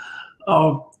to,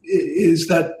 is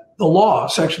that the law,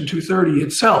 Section 230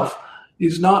 itself,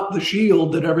 is not the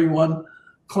shield that everyone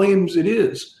claims it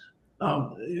is.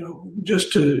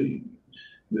 Just to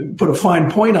put a fine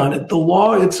point on it, the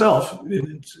law itself,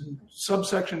 it's in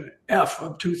subsection F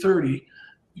of 230,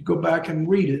 you go back and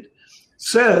read it,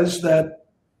 says that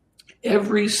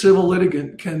every civil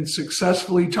litigant can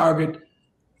successfully target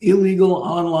illegal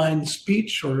online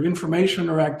speech or information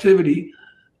or activity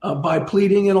by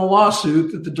pleading in a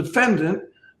lawsuit that the defendant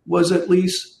was at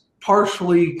least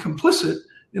partially complicit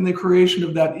in the creation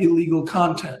of that illegal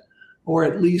content, or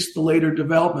at least the later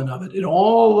development of it. In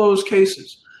all those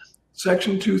cases,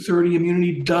 Section 230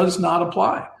 immunity does not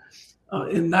apply.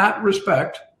 In that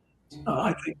respect,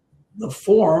 I think the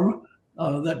form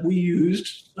that we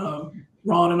used,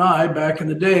 Ron and I, back in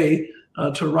the day,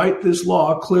 to write this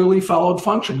law clearly followed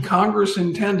function. Congress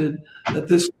intended that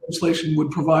this legislation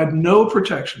would provide no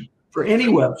protection for any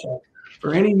website,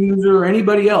 for any user or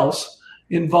anybody else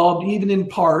involved, even in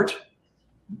part,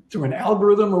 through an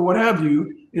algorithm or what have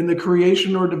you, in the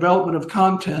creation or development of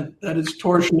content that is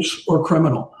tortious or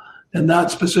criminal. And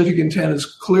that specific intent is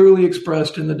clearly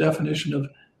expressed in the definition of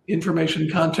information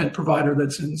content provider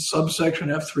that's in subsection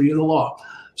F3 of the law.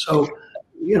 So,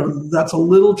 that's a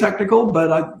little technical,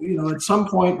 but at some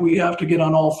point we have to get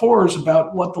on all fours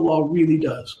about what the law really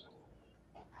does.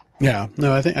 Yeah,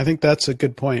 no, I think that's a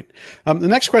good point. The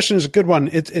next question is a good one.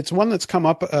 It's one that's come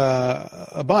up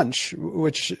a bunch,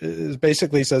 which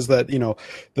basically says that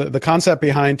the concept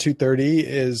behind 230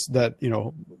 is that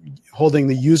holding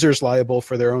the users liable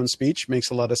for their own speech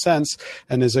makes a lot of sense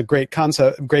and is a great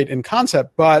in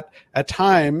concept, but at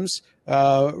times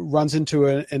runs into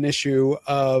an issue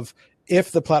of,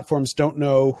 if the platforms don't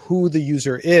know who the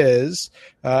user is,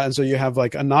 and so you have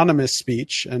like anonymous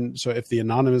speech, and so if the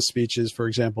anonymous speech is, for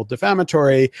example,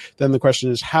 defamatory, then the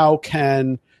question is, how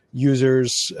can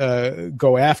users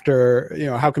go after,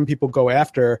 how can people go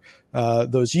after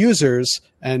those users,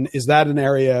 and is that an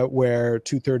area where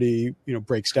 230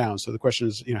 breaks down? So the question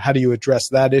is, how do you address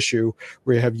that issue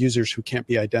where you have users who can't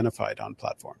be identified on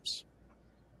platforms?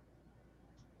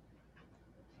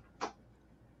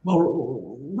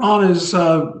 Well, Ron is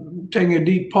taking a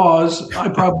deep pause. I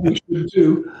probably should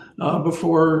too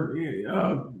before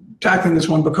tackling this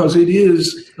one, because it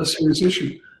is a serious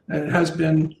issue. And it has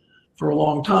been for a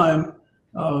long time,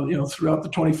 throughout the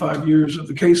 25 years of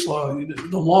the case law.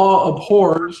 The law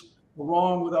abhors the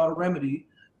wrong without a remedy.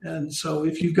 And so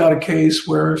if you've got a case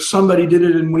where somebody did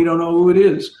it and we don't know who it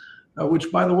is,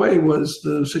 which, by the way, was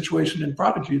the situation in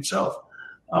Prodigy itself,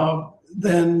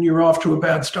 then you're off to a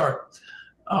bad start.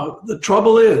 The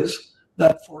trouble is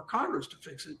that for Congress to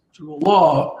fix it through a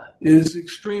law is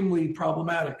extremely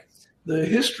problematic. The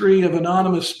history of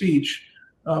anonymous speech,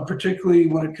 particularly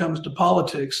when it comes to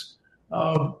politics,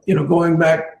 going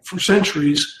back for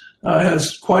centuries,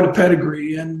 has quite a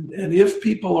pedigree. And if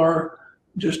people are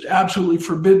just absolutely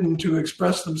forbidden to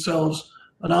express themselves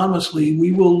anonymously,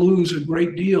 we will lose a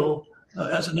great deal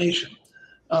as a nation.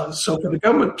 So for the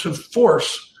government to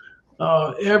force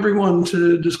everyone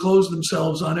to disclose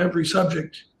themselves on every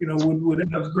subject,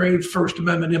 would have grave First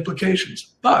Amendment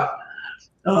implications. But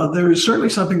there is certainly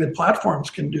something that platforms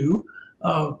can do.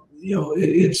 And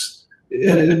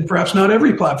perhaps not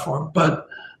every platform, but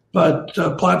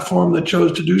a platform that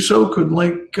chose to do so could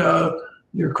link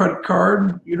your credit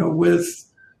card, with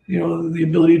the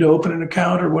ability to open an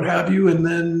account or what have you, and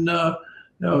then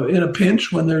in a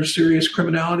pinch, when there's serious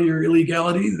criminality or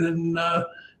illegality, then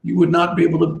you would not be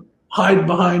able to hide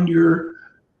behind your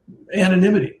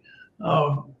anonymity.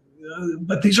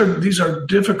 But these are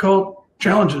difficult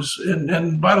challenges.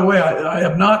 And by the way, I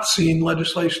have not seen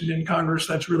legislation in Congress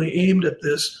that's really aimed at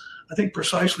this, I think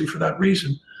precisely for that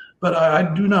reason. But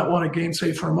I do not want to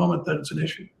gainsay for a moment that it's an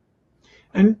issue.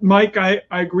 And Mike, I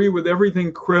agree with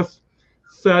everything Chris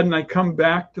said, and I come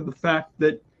back to the fact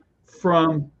that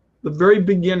from the very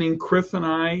beginning, Chris and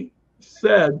I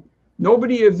said,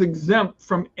 nobody is exempt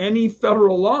from any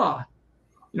federal law,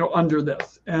 under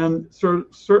this. And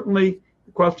certainly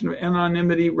the question of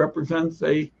anonymity represents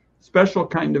a special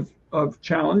kind of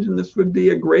challenge. And this would be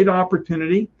a great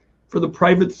opportunity for the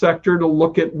private sector to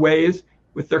look at ways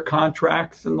with their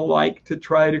contracts and the like to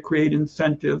try to create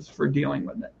incentives for dealing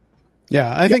with it.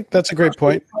 Yeah, I think that's a great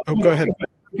point. Oh, go ahead.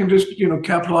 I can just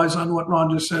capitalize on what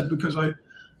Ron just said, because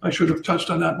I should have touched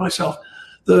on that myself.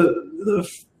 The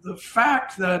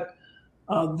fact that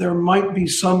there might be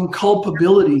some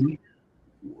culpability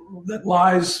that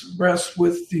rests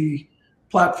with the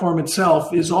platform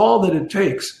itself is all that it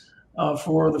takes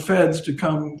for the feds to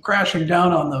come crashing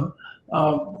down on them.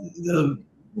 The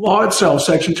law itself,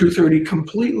 Section 230,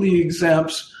 completely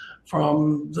exempts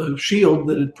from the shield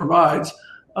that it provides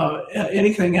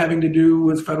anything having to do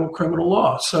with federal criminal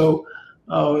law. So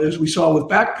as we saw with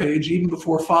Backpage, even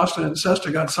before FOSTA and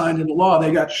SESTA got signed into law,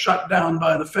 they got shut down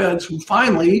by the feds, who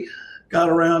finally got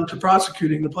around to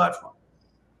prosecuting the platform.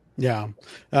 Yeah.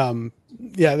 I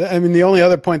mean, the only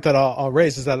other point that I'll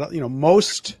raise is that,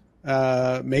 most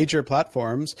major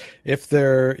platforms, if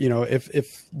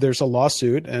there's a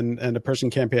lawsuit and a person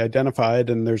can't be identified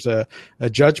and there's a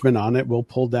judgment on it, will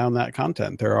pull down that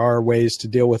content. There are ways to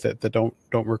deal with it that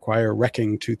don't require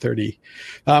wrecking 230.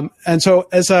 And so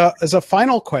as a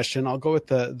final question, I'll go with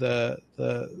the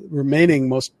remaining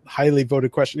most highly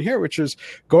voted question here, which is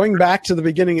going back to the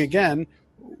beginning again.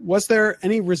 Was there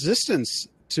any resistance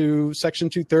to Section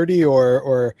 230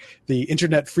 or the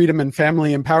Internet Freedom and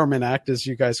Family Empowerment Act, as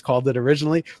you guys called it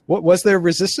originally? What was there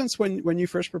resistance when you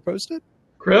first proposed it?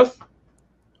 Chris?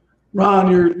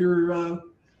 Ron, you're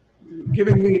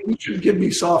giving me, you should give me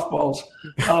softballs.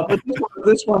 But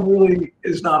this one really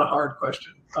is not a hard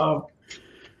question.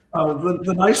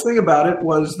 The nice thing about it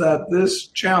was that this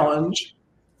challenge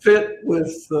fit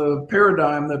with the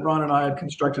paradigm that Ron and I had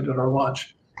constructed at our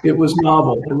launch. It was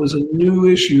novel. It was a new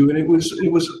issue, and it was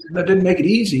that didn't make it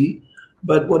easy.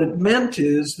 But what it meant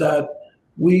is that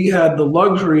we had the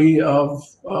luxury of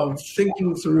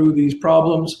thinking through these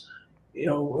problems,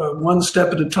 one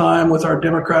step at a time with our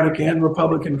Democratic and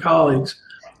Republican colleagues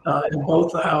in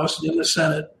both the House and in the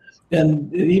Senate.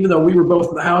 And even though we were both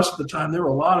in the House at the time, there were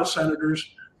a lot of senators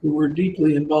who were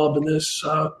deeply involved in this.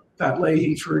 Pat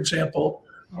Leahy, for example,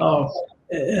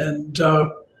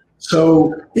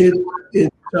 so it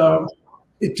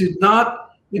did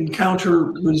not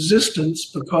encounter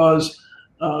resistance because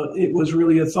it was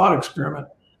really a thought experiment.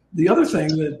 The other thing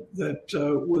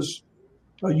that was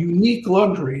a unique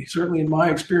luxury, certainly in my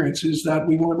experience, is that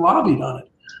we weren't lobbied on it.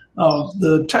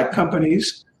 The tech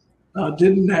companies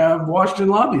didn't have Washington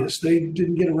lobbyists. They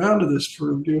didn't get around to this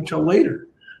until later.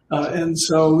 And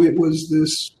so it was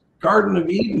this Garden of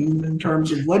Eden in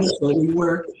terms of legislating,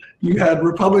 where you had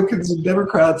Republicans and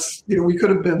Democrats. We could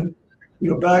have been,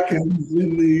 back in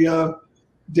the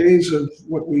days of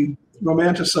what we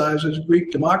romanticize as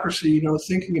Greek democracy,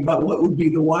 thinking about what would be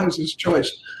the wisest choice.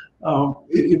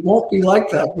 It won't be like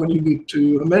that when you get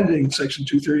to amending Section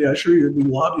 230. I assure you, there'll be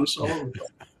lobbyists all over.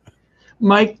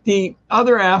 Mike, the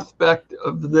other aspect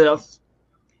of this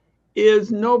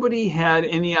is nobody had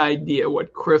any idea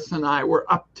what Chris and I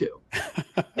were up to.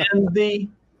 And the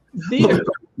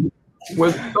vehicle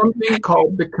was something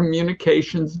called the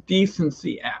Communications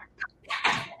Decency Act.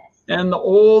 And the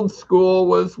old school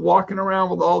was walking around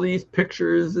with all these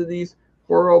pictures of these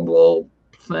horrible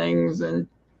things. And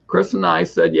Chris and I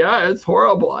said, yeah, it's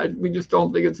horrible. We just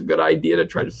don't think it's a good idea to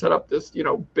try to set up this,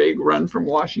 big run from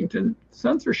Washington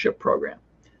censorship program.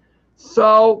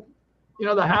 So,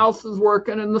 the House is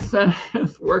working and the Senate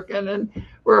is working, and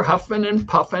we're huffing and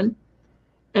puffing.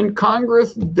 And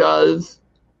Congress does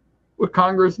what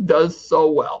Congress does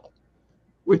so well,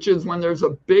 which is when there's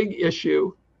a big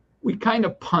issue, we kind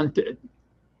of punt it.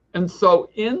 And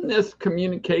so in this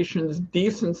Communications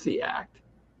Decency Act,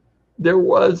 there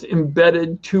was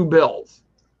embedded two bills.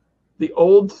 The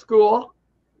old school,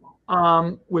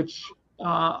 which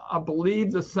I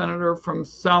believe the senator from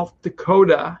South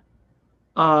Dakota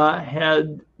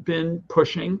had been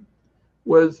pushing,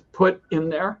 was put in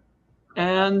there.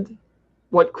 And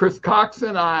what Chris Cox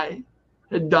and I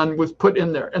had done was put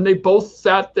in there. And they both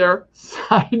sat there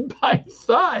side by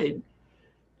side.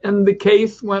 And the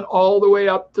case went all the way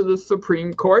up to the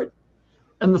Supreme Court.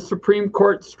 And the Supreme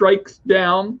Court strikes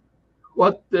down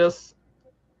what this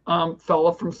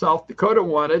fellow from South Dakota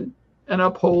wanted and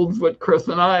upholds what Chris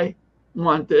and I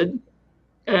wanted.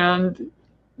 And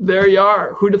there you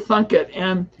are. Who'd have thunk it?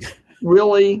 And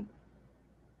really,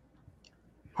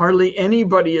 hardly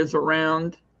anybody is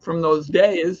around from those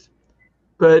days.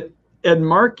 But Ed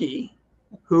Markey,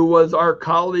 who was our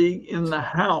colleague in the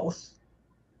House,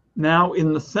 now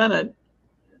in the Senate,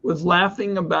 was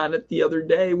laughing about it the other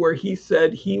day, where he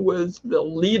said he was the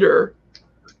leader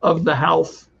of the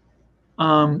House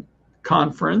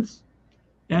conference.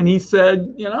 And he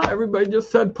said, everybody just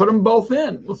said, put them both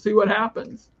in. We'll see what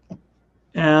happens.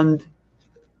 And,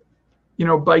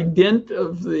 by dint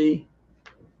of the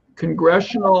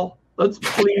congressional let's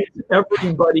please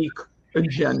everybody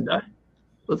agenda.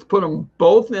 Let's put them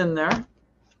both in there.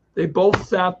 They both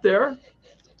sat there,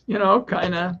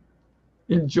 kind of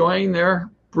enjoying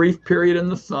their brief period in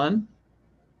the sun.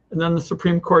 And then the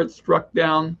Supreme Court struck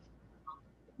down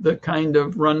the kind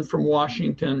of run from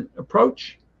Washington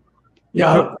approach.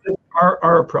 Yeah,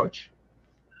 our approach.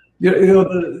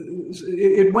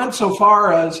 It went so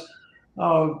far as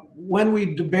when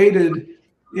we debated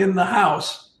in the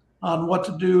House on what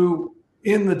to do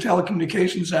in the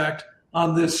Telecommunications Act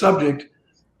on this subject,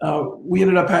 we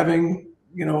ended up having,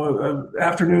 an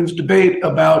afternoon's debate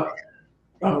about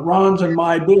Ron's and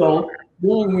my bill,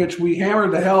 during which we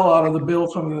hammered the hell out of the bill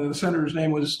from the senator's name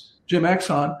was Jim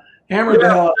Exon. Hammered the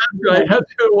hell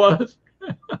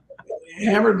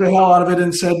out of it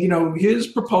and said, his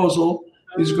proposal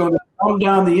is going to calm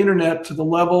down the internet to the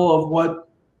level of what's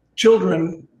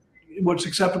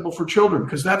acceptable for children,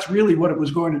 because that's really what it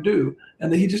was going to do.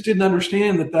 And that he just didn't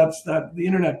understand that the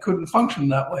internet couldn't function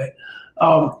that way.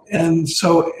 And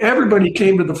so everybody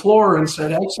came to the floor and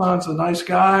said, Exxon's a nice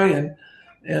guy.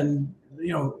 And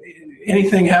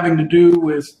anything having to do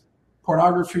with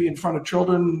pornography in front of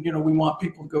children, we want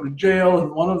people to go to jail.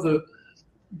 And one of the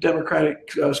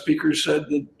Democratic speakers said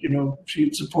that, she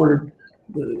had supported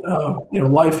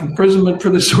life imprisonment for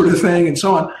this sort of thing and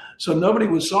so on. So nobody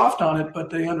was soft on it, but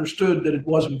they understood that it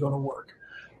wasn't going to work.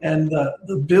 And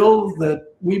the bill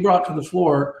that we brought to the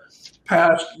floor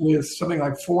passed with something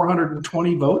like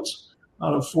 420 votes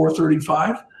out of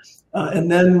 435.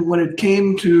 And then when it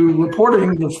came to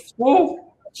reporting the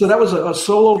full, so that was a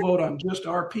solo vote on just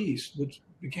our piece, which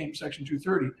became Section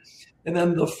 230. And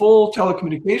then the full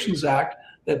Telecommunications Act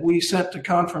that we sent to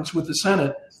conference with the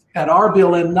Senate had our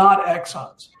bill in, not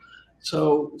Exxon's.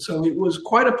 So it was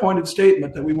quite a pointed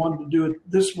statement that we wanted to do it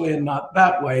this way and not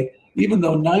that way, even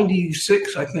though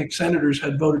 96, I think, senators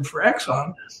had voted for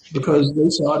Exxon because they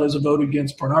saw it as a vote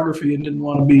against pornography and didn't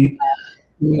want to be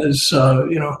as,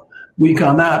 weak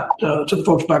on that to the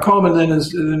folks back home. And then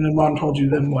Ron told you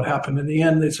then what happened. In the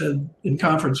end, they said in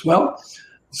conference, well,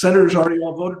 the senators already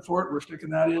all voted for it. We're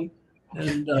sticking that in.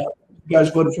 And you guys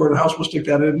voted for it. The House will stick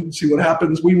that in and see what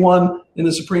happens. We won in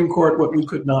the Supreme Court what we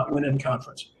could not win in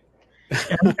conference.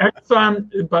 And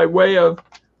Exxon, by way of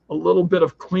a little bit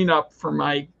of cleanup for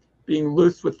my being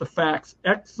loose with the facts,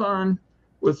 Exxon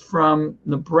was from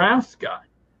Nebraska.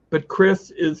 But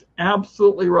Chris is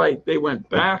absolutely right. They went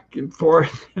back and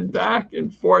forth and back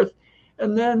and forth.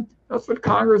 And then that's what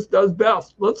Congress does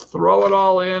best. Let's throw it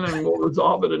all in and we'll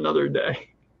resolve it another day.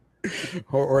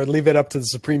 Or leave it up to the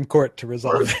Supreme Court to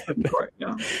resolve it. Court,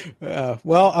 yeah.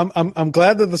 Well, I'm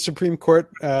glad that the Supreme Court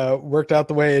worked out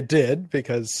the way it did,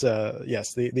 because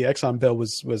yes, the Exxon bill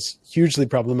was hugely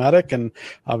problematic, and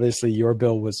obviously your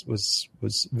bill was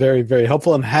very, very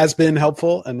helpful and has been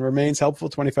helpful and remains helpful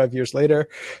 25 years later.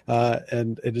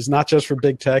 And it is not just for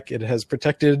big tech; it has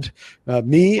protected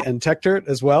me and TechDirt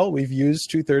as well. We've used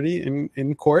 230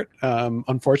 in court.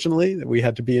 Unfortunately, we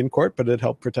had to be in court, but it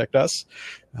helped protect us.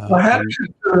 Hat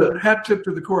tip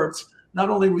to the courts. Not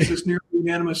only was this nearly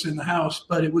unanimous in the House,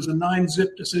 but it was a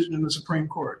 9-zip decision in the Supreme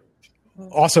Court.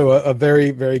 Also a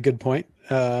very, very good point.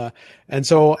 And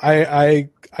so I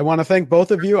want to thank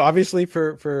both of you, obviously,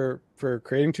 for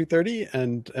creating 230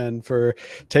 and for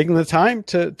taking the time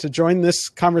to join this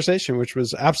conversation, which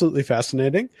was absolutely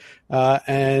fascinating.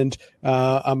 And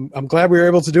I'm glad we were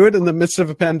able to do it in the midst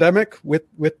of a pandemic with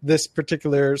this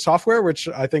particular software, which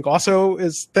I think also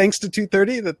is thanks to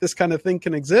 230 that this kind of thing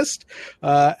can exist.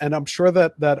 And I'm sure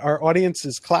that our audience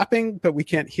is clapping, but we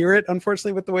can't hear it,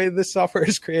 unfortunately, with the way this software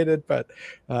is created. But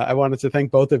I wanted to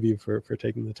thank both of you for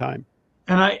taking the time.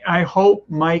 And I hope,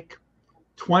 Mike,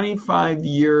 25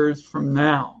 years from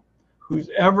now, who's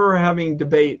ever having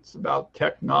debates about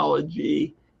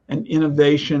technology and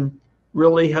innovation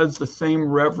really has the same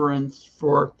reverence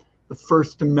for the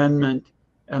First Amendment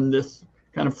and this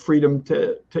kind of freedom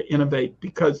to innovate,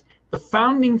 because the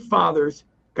founding fathers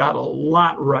got a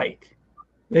lot right.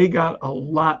 They got a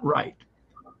lot right.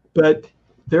 But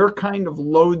their kind of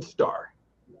lodestar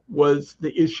was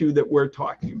the issue that we're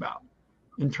talking about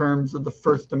in terms of the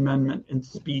First Amendment and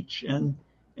speech and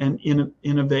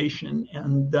innovation.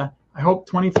 And I hope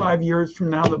 25 years from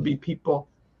now, there'll be people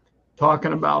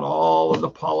talking about all of the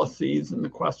policies and the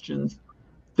questions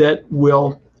that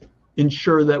will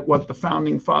ensure that what the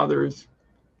founding fathers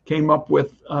came up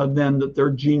with then, that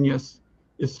their genius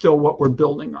is still what we're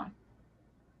building on.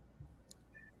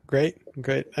 Great.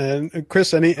 And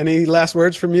Chris, any last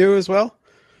words from you as well?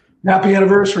 Happy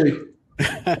anniversary.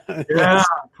 Yeah,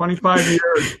 25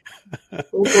 years.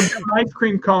 We'll get an ice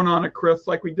cream cone on it, Chris,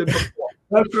 like we did before.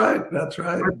 That's right.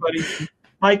 All right, buddy.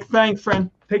 Mike, thanks, friend.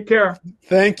 Take care.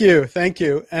 Thank you.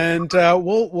 And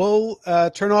we'll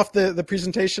turn off the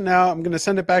presentation now. I'm going to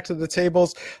send it back to the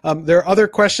tables. There are other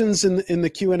questions in the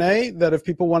Q&A that if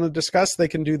people want to discuss, they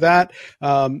can do that.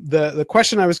 The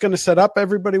question I was going to set up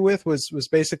everybody with was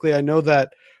basically, I know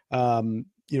that a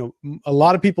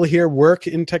lot of people here work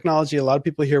in technology. A lot of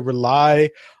people here rely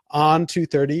on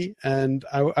 230, and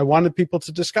I wanted people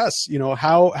to discuss,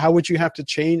 how would you have to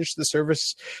change the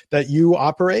service that you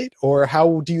operate, or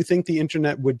how do you think the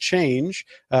internet would change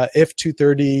if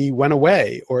 230 went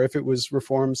away or if it was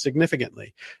reformed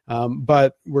significantly?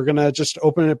 But we're going to just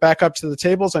open it back up to the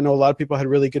tables. I know a lot of people had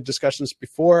really good discussions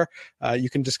before. You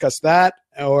can discuss that,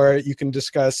 or you can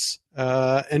discuss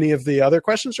any of the other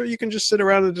questions, or you can just sit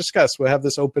around and discuss. We'll have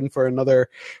this open for another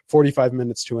 45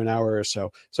 minutes to an hour or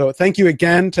so. So thank you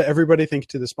again to everybody. Thank you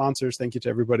to the sponsors. Thank you to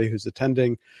everybody who's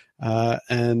attending.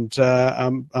 And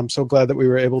I'm so glad that we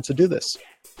were able to do this.